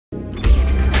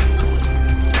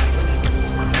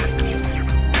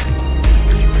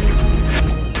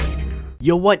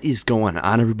Yo, what is going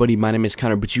on, everybody? My name is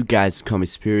Connor, but you guys call me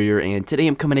Superior, and today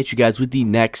I'm coming at you guys with the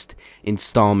next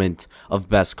installment of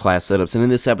Best Class Setups. And in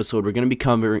this episode, we're going to be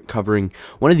covering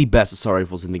one of the best assault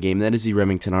rifles in the game, and that is the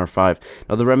Remington R5.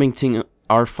 Now, the Remington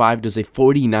R5 does a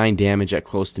 49 damage at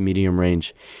close to medium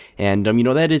range, and you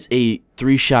know, that is a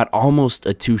 3-shot, almost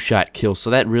a 2-shot kill,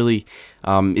 so that really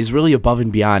is really above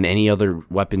and beyond any other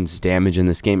weapons damage in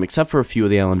this game, except for a few of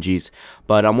the LMGs.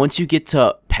 But once you get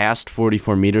to past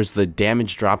 44 meters, the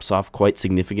damage drops off quite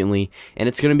significantly, and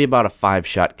it's going to be about a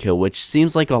 5-shot kill, which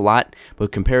seems like a lot,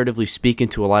 but comparatively speaking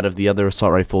to a lot of the other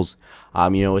assault rifles,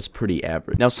 you know, it's pretty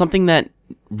average. Now, something that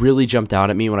really jumped out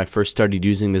at me when I first started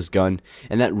using this gun,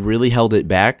 and that really held it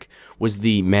back, was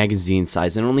the magazine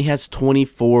size. And it only has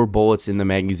 24 bullets in the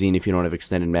magazine if you don't have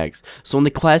extended mags. So in the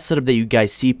class setup that you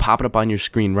guys see popping up on your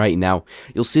screen right now,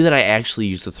 you'll see that I actually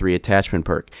use the 3 attachment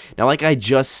perk. Now, like I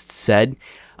just said,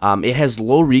 it has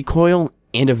low recoil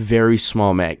and a very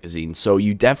small magazine, so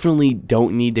you definitely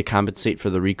don't need to compensate for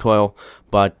the recoil,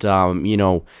 but you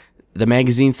know, the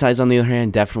magazine size, on the other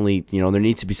hand, definitely, you know, there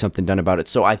needs to be something done about it.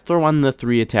 So I throw on the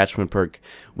 3 attachment perk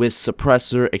with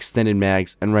suppressor, extended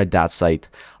mags, and red dot sight.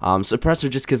 Suppressor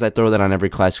just because I throw that on every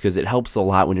class because it helps a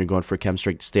lot when you're going for a chem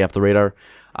strike to stay off the radar.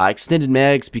 Extended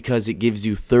mags because it gives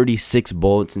you 36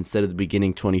 bullets instead of the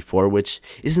beginning 24, which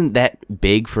isn't that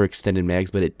big for extended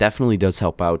mags, but it definitely does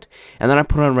help out. And then I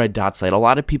put on red dot sight. A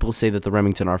lot of people say that the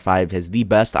Remington R5 has the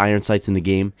best iron sights in the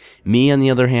game. Me, on the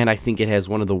other hand, I think it has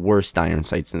one of the worst iron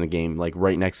sights in the game, like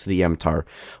right next to the MTAR.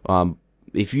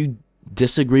 If you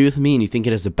disagree with me and you think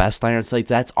it has the best iron sights,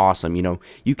 that's awesome. You know,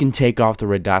 you can take off the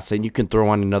red dot sight and you can throw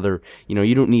on another, you know,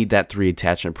 you don't need that 3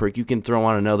 attachment perk. You can throw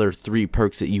on another 3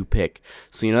 perks that you pick.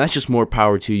 So, you know, that's just more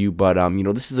power to you. But you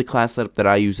know, this is the class setup that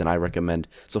I use and I recommend,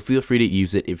 so feel free to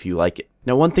use it if you like it.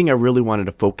 Now, one thing I really wanted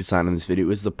to focus on in this video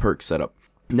is the perk setup.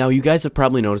 Now, you guys have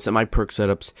probably noticed that my perk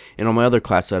setups and all my other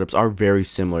class setups are very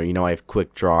similar. You know, I have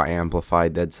quick draw, amplify,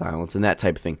 dead silence, and that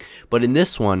type of thing. But in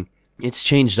this one, it's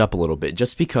changed up a little bit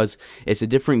just because it's a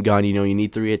different gun. You know, you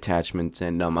need 3 attachments,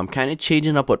 and I'm kind of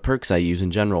changing up what perks I use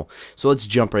in general. So let's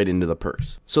jump right into the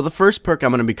perks. So the first perk I'm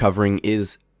going to be covering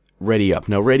is Ready Up.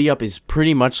 Now, Ready Up is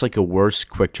pretty much like a worse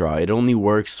quick draw. It only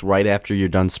works right after you're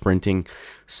done sprinting,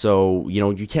 so, you know,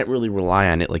 you can't really rely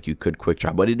on it like you could quick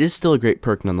draw, but it is still a great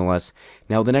perk nonetheless.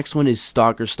 Now, the next one is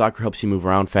Stalker. Stalker helps you move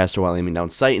around faster while aiming down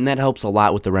sight, and that helps a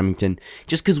lot with the Remington,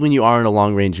 just because when you are in a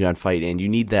long-range gunfight and you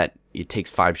need that, it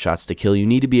takes 5 shots to kill, you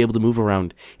need to be able to move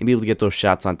around and be able to get those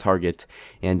shots on target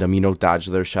and, you know, dodge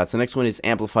their shots. The next one is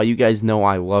Amplify. You guys know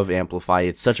I love Amplify.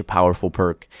 It's such a powerful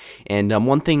perk. And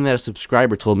one thing that a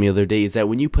subscriber told me the other day is that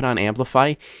when you put on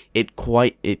Amplify, it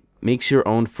makes your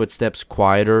own footsteps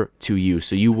quieter to you,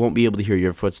 so you won't be able to hear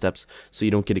your footsteps, so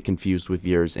you don't get it confused with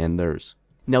yours and theirs.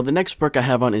 Now, the next perk I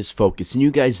have on is Focus, and you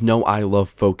guys know I love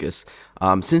Focus.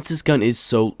 Since this gun is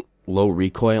so low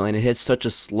recoil and it has such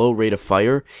a slow rate of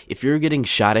fire, if you're getting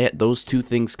shot at, those two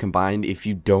things combined, if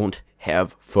you don't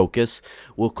have Focus,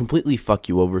 will completely fuck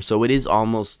you over. So it is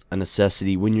almost a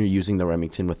necessity when you're using the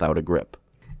Remington without a grip.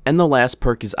 And the last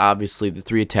perk is obviously the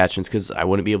 3 attachments, because I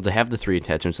wouldn't be able to have the 3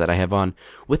 attachments that I have on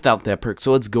without that perk.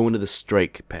 So let's go into the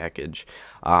Strike package.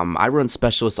 I run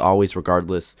Specialist always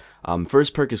regardless.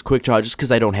 First perk is Quick Draw, just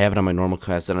because I don't have it on my normal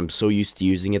class and I'm so used to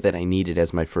using it that I need it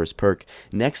as my first perk.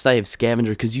 Next, I have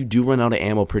Scavenger, because you do run out of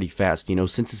ammo pretty fast. You know,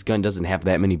 since this gun doesn't have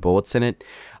that many bullets in it,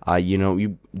 you know,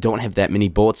 you don't have that many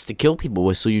bullets to kill people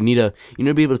with, so you need to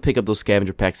be able to pick up those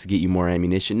Scavenger packs to get you more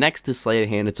ammunition. Next is Sleight of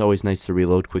Hand. It's always nice to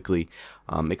reload quickly,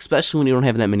 especially when you don't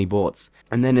have that many bullets.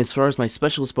 And then as far as my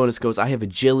Specialist bonus goes, I have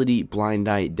Agility, Blind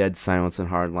Eye, Dead Silence, and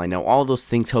Hardline. Now, all those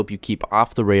things help you keep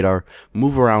off the radar,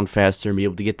 move around faster, and be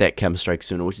able to get that chem strike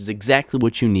sooner, which is exactly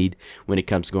what you need when it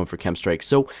comes to going for chem strike.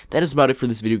 So that is about it for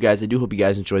this video, guys. I do hope you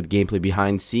guys enjoyed the gameplay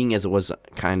behind, seeing as it was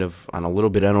kind of on a little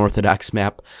bit unorthodox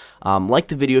map. Like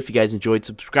the video if you guys enjoyed,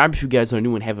 subscribe if you guys are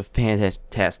new, and have a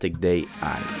fantastic day.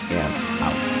 I am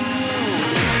out.